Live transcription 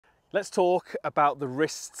Let's talk about the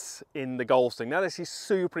wrists in the golf swing. Now this is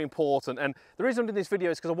super important, and the reason I'm doing this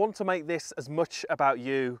video is because I want to make this as much about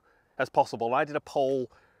you as possible. I did a poll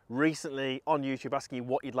recently on YouTube asking you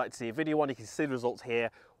what you'd like to see a video on. You can see the results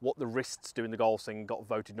here, what the wrists do in the golf swing got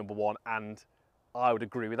voted #1, and I would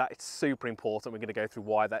agree with that. It's super important. We're going to go through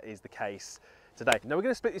why that is the case today. Now we're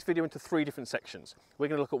going to split this video into 3 different sections. We're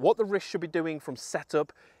going to look at what the wrist should be doing from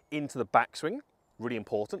setup into the backswing. Really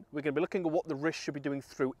important. We're going to be looking at what the wrist should be doing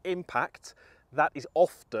through impact. That is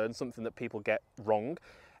often something that people get wrong.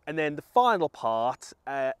 And then the final part,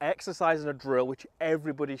 exercise and a drill, which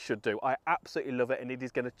everybody should do. I absolutely love it, and it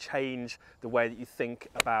is going to change the way that you think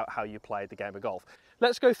about how you play the game of golf.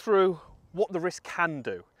 Let's go through what the wrist can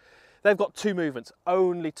do. They've got 2 movements,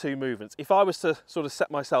 only 2 movements. If I was to sort of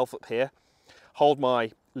set myself up here, hold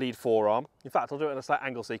my lead forearm, in fact, I'll do it at a slight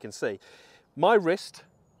angle so you can see. My wrist,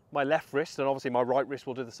 my left wrist, and obviously my right wrist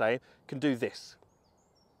will do the same, can do this.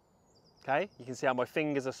 Okay, you can see how my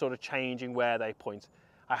fingers are sort of changing where they point.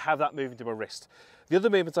 I have that movement in my wrist. The other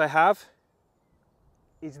movement I have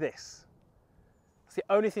is this. It's the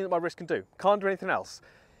only thing that my wrist can do. Can't do anything else.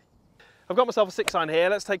 I've got myself a 6-iron here.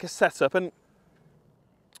 Let's take a setup, and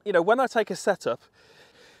you know, when I take a setup,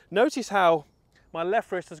 notice how my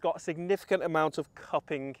left wrist has got a significant amount of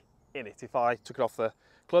cupping in it. If I took it off the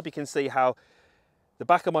club, you can see how the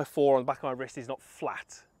back of my forearm, the back of my wrist is not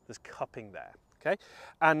flat. There's cupping there, okay?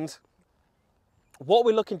 And what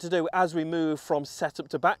we're looking to do as we move from setup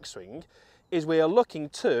to backswing is we are looking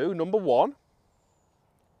to, #1,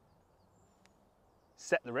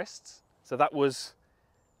 set the wrists. So that was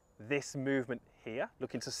this movement here,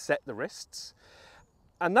 looking to set the wrists.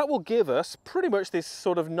 And that will give us pretty much this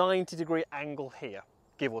sort of 90-degree angle here,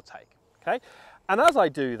 give or take, okay? And as I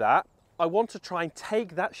do that, I want to try and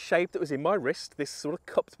take that shape that was in my wrist, this sort of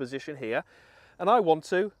cupped position here, and I want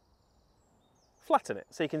to flatten it.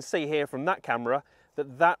 So you can see here from that camera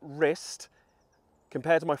that that wrist,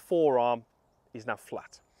 compared to my forearm, is now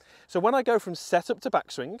flat. So when I go from setup to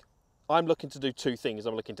backswing, I'm looking to do 2 things.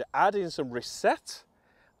 I'm looking to add in some wrist set,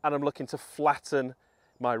 and I'm looking to flatten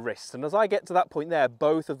my wrist. And as I get to that point there,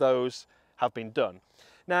 both of those have been done.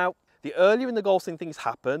 Now, the earlier in the golf swing things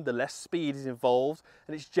happen, the less speed is involved,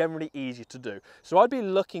 and it's generally easier to do. So I'd be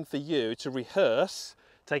looking for you to rehearse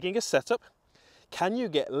taking a setup. Can you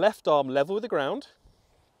get left arm level with the ground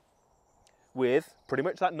with pretty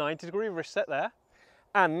much that 90-degree wrist set there,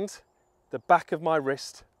 and the back of my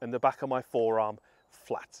wrist and the back of my forearm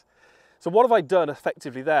flat? So what have I done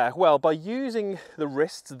effectively there? Well, by using the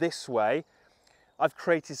wrists this way, I've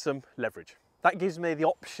created some leverage. That gives me the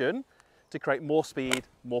option to create more speed,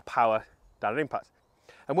 more power down at impact.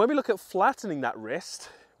 And when we look at flattening that wrist,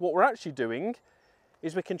 what we're actually doing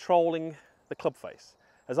is we're controlling the club face.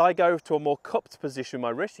 As I go to a more cupped position with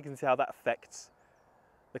my wrist, you can see how that affects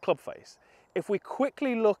the club face. If we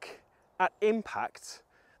quickly look at impact,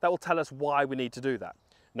 that will tell us why we need to do that.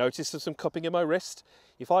 Notice there's some cupping in my wrist.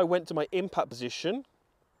 If I went to my impact position,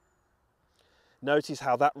 notice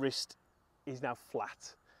how that wrist is now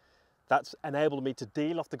flat. That's enabled me to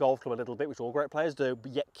deal off the golf club a little bit, which all great players do,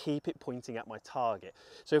 but yet keep it pointing at my target.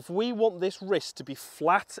 So if we want this wrist to be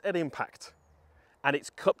flat at impact and it's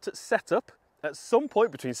cupped at setup, at some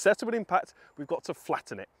point between setup and impact, we've got to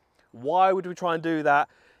flatten it. Why would we try and do that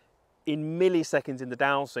in milliseconds in the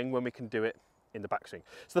downswing when we can do it in the backswing?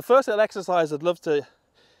 So the first little exercise I'd love to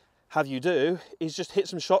have you do is just hit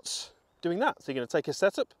some shots doing that. So you're going to take a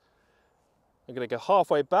setup, I'm going to go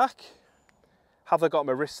halfway back. Have I got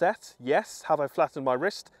my wrist set? Yes. Have I flattened my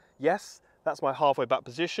wrist? Yes. That's my halfway back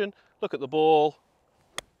position. Look at the ball,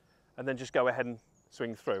 and then just go ahead and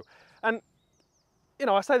swing through. And you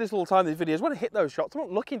know, I say this all the time in these videos, when I hit those shots, I'm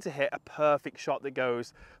not looking to hit a perfect shot that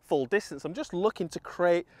goes full distance. I'm just looking to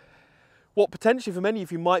create what potentially for many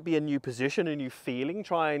of you might be a new position, a new feeling.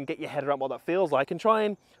 Try and get your head around what that feels like, and try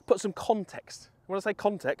and put some context. When I say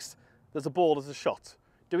context, there's a ball, there's a shot.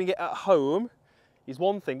 Doing it at home is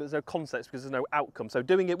one thing, but there's no context because there's no outcome. So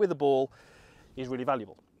doing it with a ball is really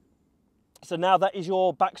valuable. So now that is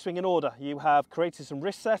your backswing in order. You have created some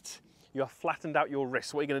wrist set, you have flattened out your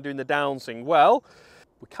wrist. What are you going to do in the downswing? Well,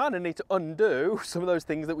 we kind of need to undo some of those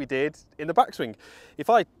things that we did in the backswing.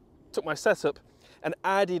 If I took my setup and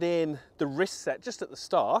added in the wrist set just at the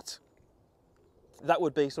start, that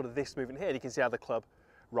would be sort of this movement here. You can see how the club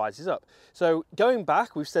rises up. So going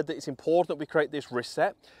back, we've said that it's important that we create this wrist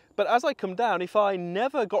set, but as I come down, if I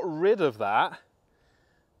never got rid of that,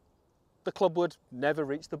 the club would never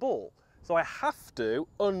reach the ball. So I have to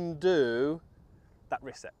undo that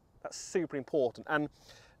wrist set. That's super important. And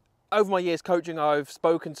over my years coaching, I've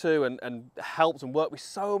spoken to and helped and worked with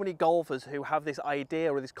so many golfers who have this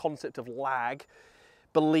idea or this concept of lag,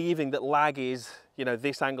 believing that lag is, you know,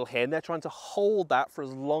 this angle here, and they're trying to hold that for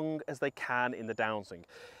as long as they can in the downswing.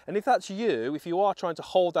 And if that's you, if you are trying to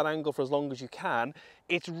hold that angle for as long as you can,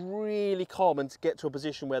 it's really common to get to a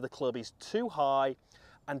position where the club is too high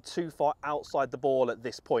and too far outside the ball at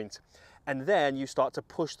this point. And then you start to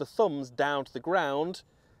push the thumbs down to the ground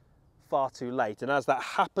far too late. And as that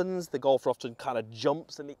happens, the golfer often kind of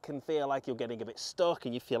jumps and it can feel like you're getting a bit stuck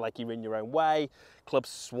and you feel like you're in your own way. Club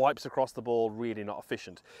swipes across the ball, really not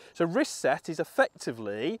efficient. So wrist set is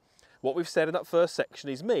effectively what we've said in that first section,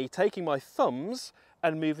 is me taking my thumbs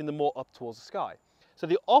and moving them more up towards the sky. So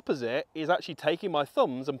the opposite is actually taking my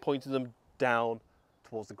thumbs and pointing them down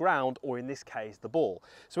towards the ground, or in this case, the ball.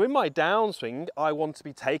 So in my downswing, I want to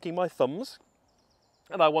be taking my thumbs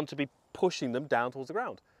and I want to be pushing them down towards the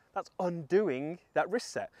ground. That's undoing that wrist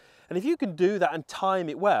set. And if you can do that and time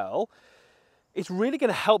it well, it's really going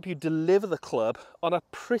to help you deliver the club on a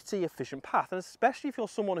pretty efficient path. And especially if you're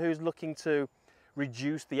someone who's looking to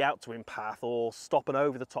reduce the out-to-in path or stop an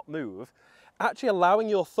over-the-top move, actually allowing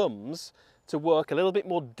your thumbs to work a little bit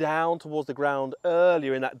more down towards the ground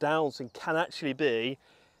earlier in that downswing can actually be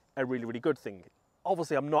a really, really good thing.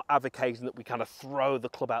 Obviously, I'm not advocating that we kind of throw the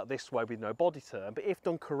club out this way with no body turn, but if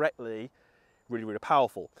done correctly, really, really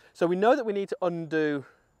powerful. So we know that we need to undo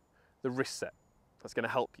the wrist set. That's going to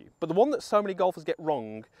help you. But the one that so many golfers get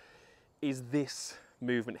wrong is this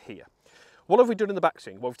movement here. What have we done in the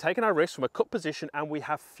backswing? Well, we've taken our wrist from a cup position and we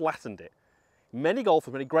have flattened it. Many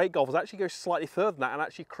golfers, many great golfers actually go slightly further than that and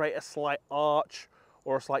actually create a slight arch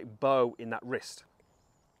or a slight bow in that wrist.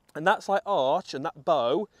 And that slight arch and that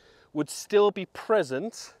bow would still be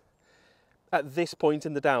present at this point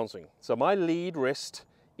in the downswing. So my lead wrist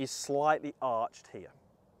is slightly arched here.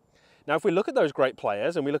 Now, if we look at those great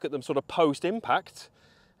players and we look at them sort of post-impact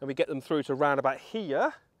and we get them through to around about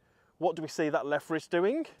here, what do we see that left wrist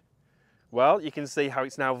doing? Well, you can see how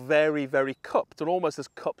it's now very, very cupped, and almost as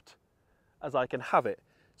cupped as I can have it.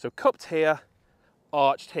 So cupped here,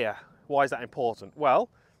 arched here. Why is that important? Well,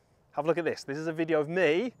 have a look at this. This is a video of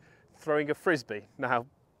me throwing a frisbee. Now, I'm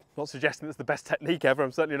not suggesting it's the best technique ever.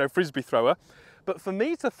 I'm certainly no frisbee thrower. But for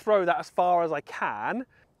me to throw that as far as I can,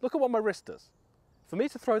 look at what my wrist does. For me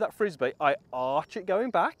to throw that frisbee, I arch it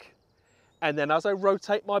going back, and then as I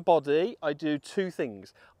rotate my body, I do two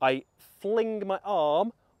things. I fling my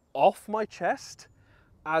arm off my chest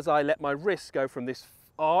as I let my wrist go from this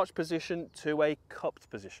arch position to a cupped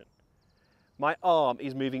position. My arm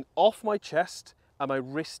is moving off my chest and my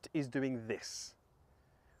wrist is doing this.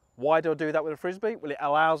 Why do I do that with a frisbee? Well, it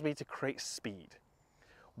allows me to create speed.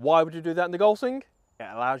 Why would you do that in the golf swing? It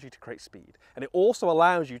allows you to create speed. And it also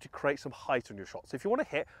allows you to create some height on your shots. So if you want to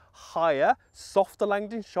hit higher, softer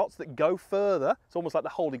landing shots that go further, it's almost like the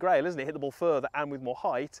Holy Grail, isn't it? Hit the ball further and with more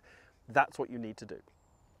height, that's what you need to do.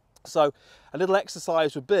 So a little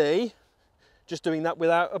exercise would be just doing that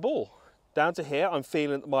without a ball. Down to here, I'm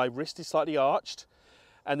feeling that my wrist is slightly arched,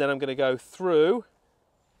 and then I'm going to go through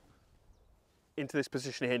into this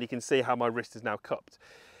position here, and you can see how my wrist is now cupped.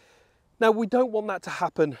 Now, we don't want that to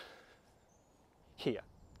happen here.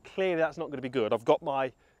 Clearly, that's not going to be good. I've got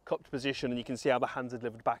my cupped position, and you can see how the hands are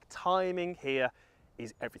delivered back. Timing here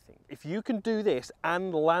is everything. If you can do this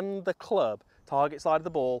and land the club target side of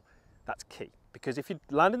the ball, that's key. Because if you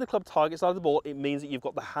land in the club target side of the ball, it means that you've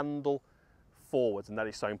got the handle forwards, and that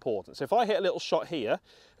is so important. So if I hit a little shot here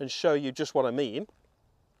and show you just what I mean,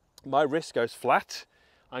 my wrist goes flat.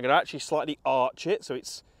 I'm going to actually slightly arch it so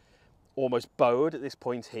it's almost bowed at this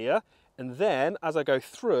point here. And then as I go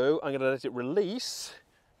through, I'm going to let it release.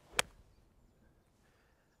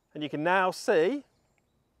 And you can now see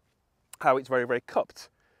how it's very, very cupped.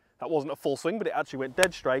 That wasn't a full swing, but it actually went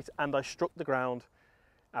dead straight, and I struck the ground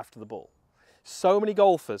after the ball. So many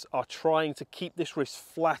golfers are trying to keep this wrist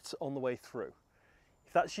flat on the way through.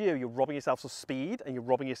 If that's you, you're robbing yourself of speed and you're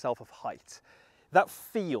robbing yourself of height. That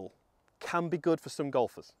feel can be good for some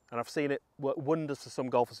golfers, and I've seen it work wonders for some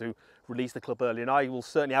golfers who release the club early, and I will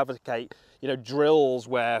certainly advocate, you know, drills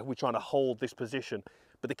where we're trying to hold this position,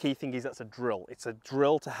 but the key thing is that's a drill. It's a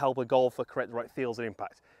drill to help a golfer create the right feels and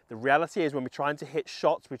impact. The reality is when we're trying to hit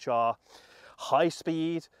shots which are high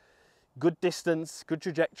speed, good distance, good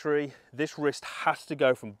trajectory, this wrist has to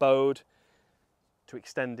go from bowed to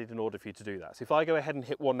extended in order for you to do that. So if I go ahead and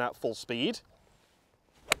hit one at full speed.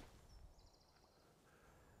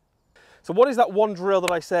 So what is that one drill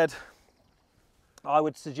that I said I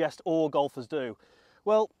would suggest all golfers do?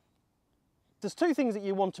 Well, there's two things that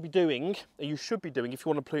you want to be doing, or you should be doing if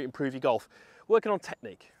you want to improve your golf. Working on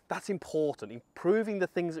technique, that's important. Improving the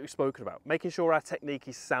things that we've spoken about, making sure our technique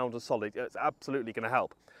is sound and solid, it's absolutely going to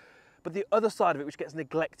help. But the other side of it, which gets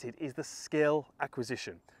neglected, is the skill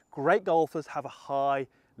acquisition. Great golfers have a high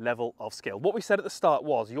level of skill. What we said at the start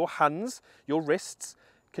was your hands, your wrists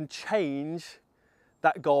can change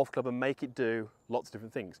that golf club and make it do lots of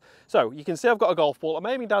different things. So you can see I've got a golf ball. I'm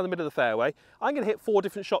aiming down the middle of the fairway. I'm going to hit 4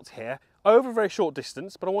 different shots here over a very short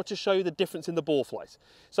distance, but I want to show you the difference in the ball flight.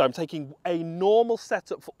 So I'm taking a normal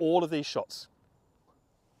setup for all of these shots.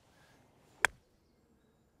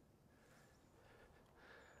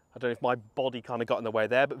 I don't know if my body kind of got in the way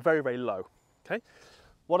there, but very, very low. Okay.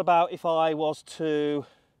 What about if I was to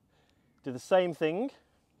do the same thing,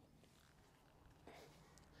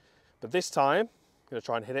 but this time I'm going to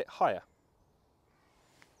try and hit it higher.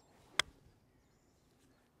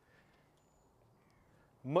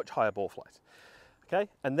 Much higher ball flight. Okay,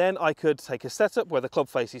 and then I could take a setup where the club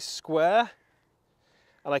face is square,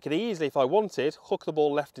 and I could easily, if I wanted, hook the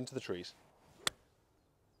ball left into the trees.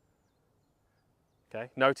 Okay,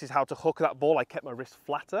 notice how to hook that ball. I kept my wrist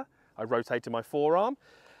flatter. I rotated my forearm.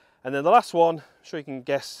 And then the last one, I'm sure you can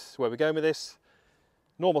guess where we're going with this.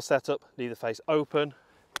 Normal setup, leave the face open,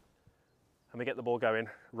 and we get the ball going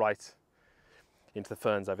right into the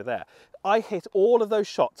ferns over there. I hit all of those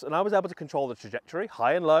shots and I was able to control the trajectory,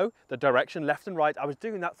 high and low, the direction, left and right. I was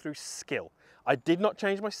doing that through skill. I did not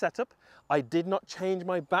change my setup. I did not change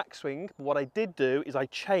my backswing. But what I did do is I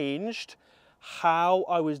changed how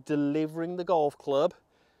I was delivering the golf club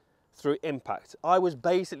through impact. I was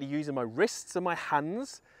basically using my wrists and my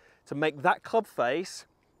hands to make that club face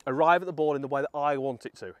arrive at the ball in the way that I want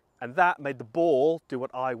it to. And that made the ball do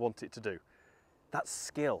what I want it to do. That's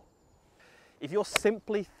skill. If you're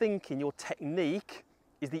simply thinking your technique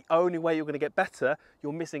is the only way you're going to get better,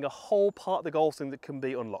 you're missing a whole part of the golf swing that can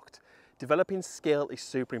be unlocked. Developing skill is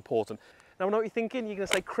super important. Now I know what you're thinking. You're going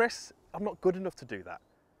to say, Chris, I'm not good enough to do that.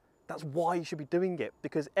 That's why you should be doing it,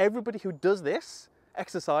 because everybody who does this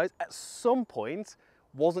exercise at some point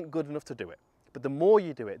wasn't good enough to do it. But the more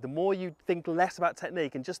you do it, the more you think less about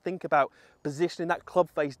technique and just think about positioning that club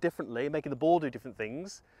face differently, making the ball do different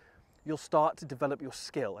things, you'll start to develop your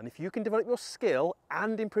skill. And if you can develop your skill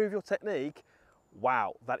and improve your technique,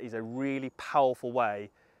 wow, that is a really powerful way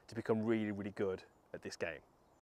to become really, really good at this game.